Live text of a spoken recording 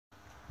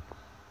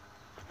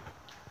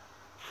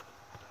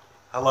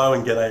Hello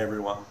and g'day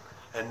everyone.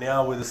 And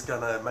now we're just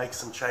gonna make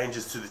some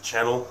changes to the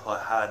channel. I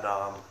had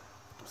some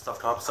stuff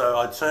come up, so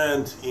I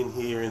turned in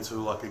here into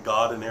like a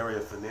garden area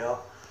for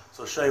now.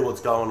 So I'll show you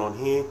what's going on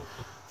here.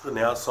 It's an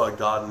outside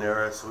garden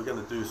area, so we're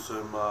gonna do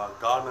some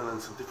gardening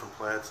and some different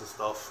plants and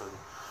stuff, and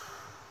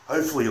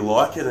hopefully you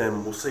like it,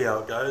 and we'll see how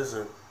it goes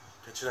and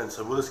catch you then.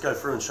 So we'll just go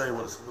through and show you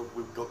what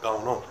we've got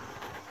going on.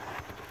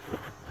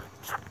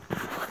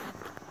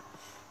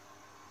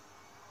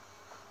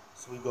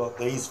 So we got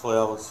these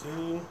flowers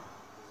here.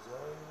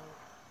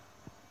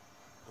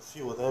 A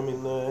few of them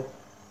in there.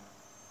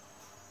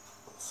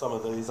 Some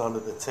of these under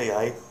the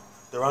T8.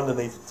 They're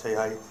underneath the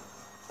T8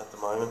 at the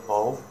moment,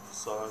 bulb.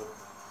 So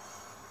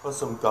got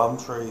some gum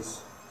trees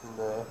in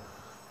there.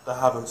 They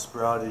haven't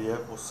sprouted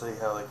yet. We'll see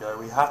how they go.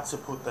 We had to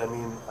put them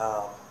in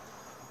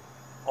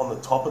on the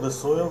top of the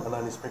soil and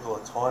only sprinkle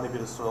a tiny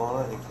bit of soil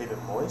on it and keep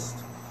it moist.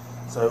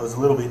 So it was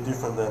a little bit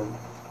different than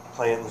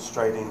planting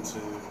straight into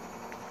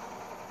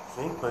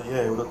thing. But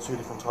yeah, we've got two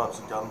different types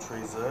of gum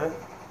trees there.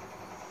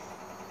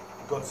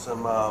 Got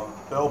some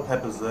bell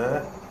peppers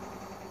there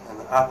and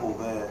an apple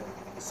there.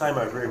 The same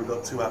over here, we've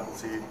got two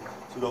apples here.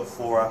 So we've got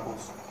four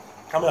apples.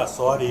 Come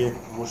outside here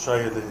and we'll show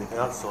you the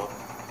outside.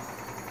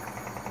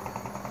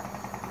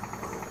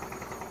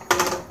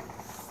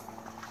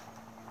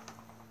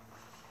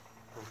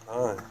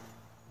 Okay.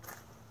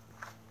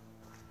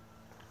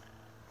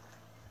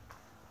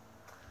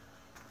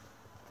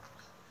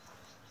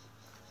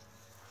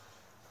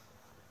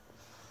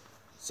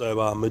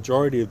 So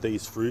majority of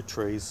these fruit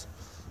trees,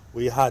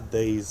 we had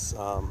these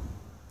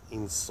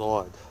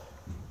inside.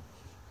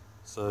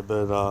 So,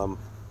 but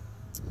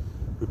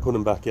we put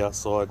them back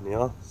outside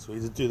now. So we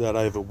just do that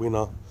over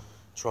winter,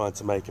 trying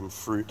to make them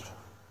fruit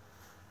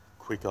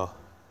quicker.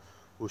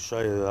 We'll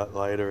show you that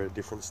later at a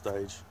different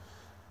stage.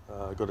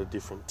 Got a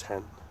different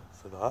tent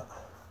for that.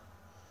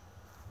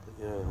 But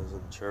yeah, there's a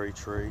cherry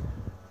tree,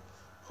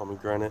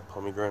 pomegranate,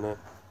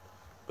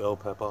 bell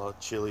pepper,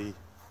 chili,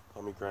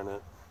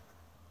 pomegranate.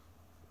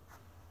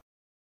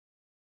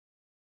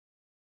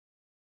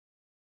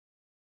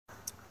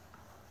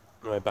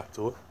 Anyway, back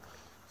to it.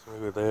 So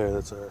over there,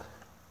 that's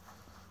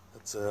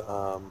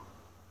a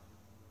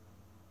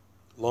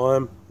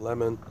lime,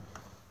 lemon,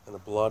 and a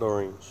blood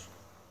orange.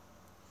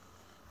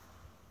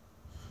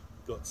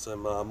 Got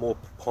some more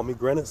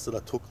pomegranates that I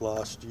took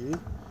last year,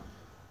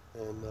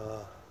 and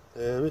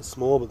they're a bit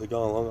small, but they're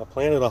going along. I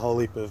planted a whole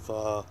heap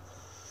of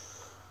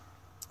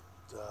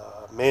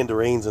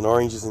mandarins and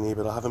oranges in here,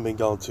 but I haven't been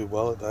going too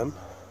well at them.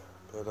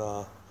 But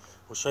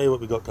we'll show you what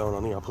we got going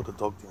on here. I'll put the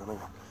dog down here.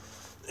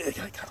 There you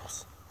go,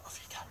 Cuddles. Off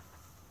you go.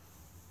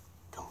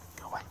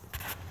 Go away.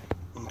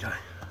 Okay.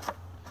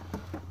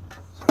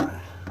 So,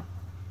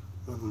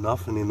 got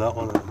nothing in that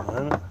one at the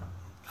moment.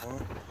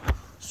 Okay.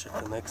 Let's check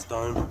the next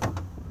dome.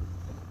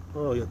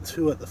 Oh, we got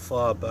two at the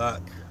far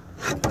back.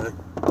 Okay.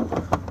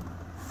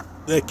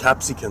 They're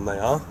capsicum, they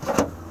are.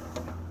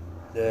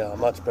 Yeah,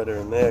 much better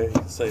in there. You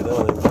can see them.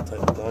 I think we'll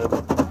take the dome.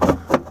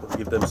 We'll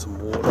give them some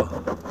water.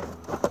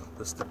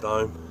 Just the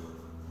dome.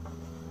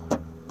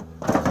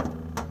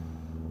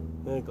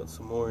 Yeah, got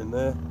some more in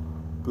there.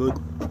 Good.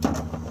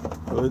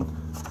 Good.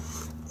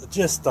 I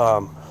just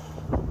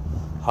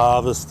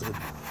harvested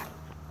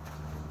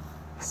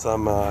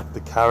some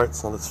the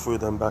carrots, and let's throw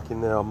them back in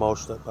there. I'll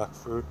mulch that back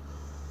through.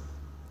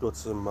 Got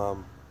some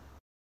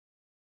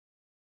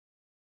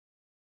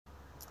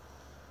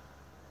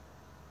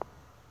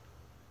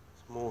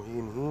more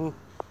in here.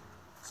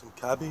 Some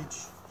cabbage.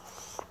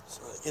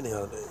 So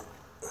anyhow,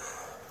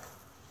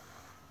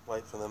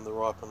 wait for them to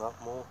ripen up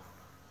more.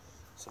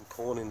 Some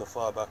corn in the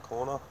far back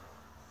corner.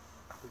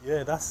 But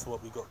yeah, that's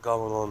what we got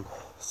going on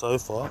so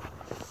far.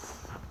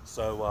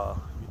 So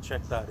you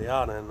check that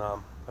out, and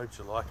hope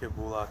you like it.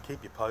 We'll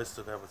keep you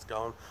posted how it's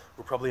going.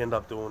 We'll probably end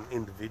up doing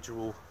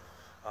individual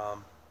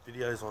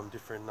videos on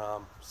different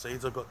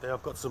seeds I've got there.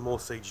 I've got some more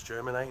seeds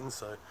germinating,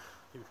 so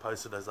keep you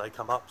posted as they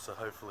come up. So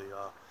hopefully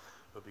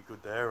it'll be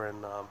good there,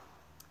 and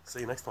see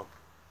you next time.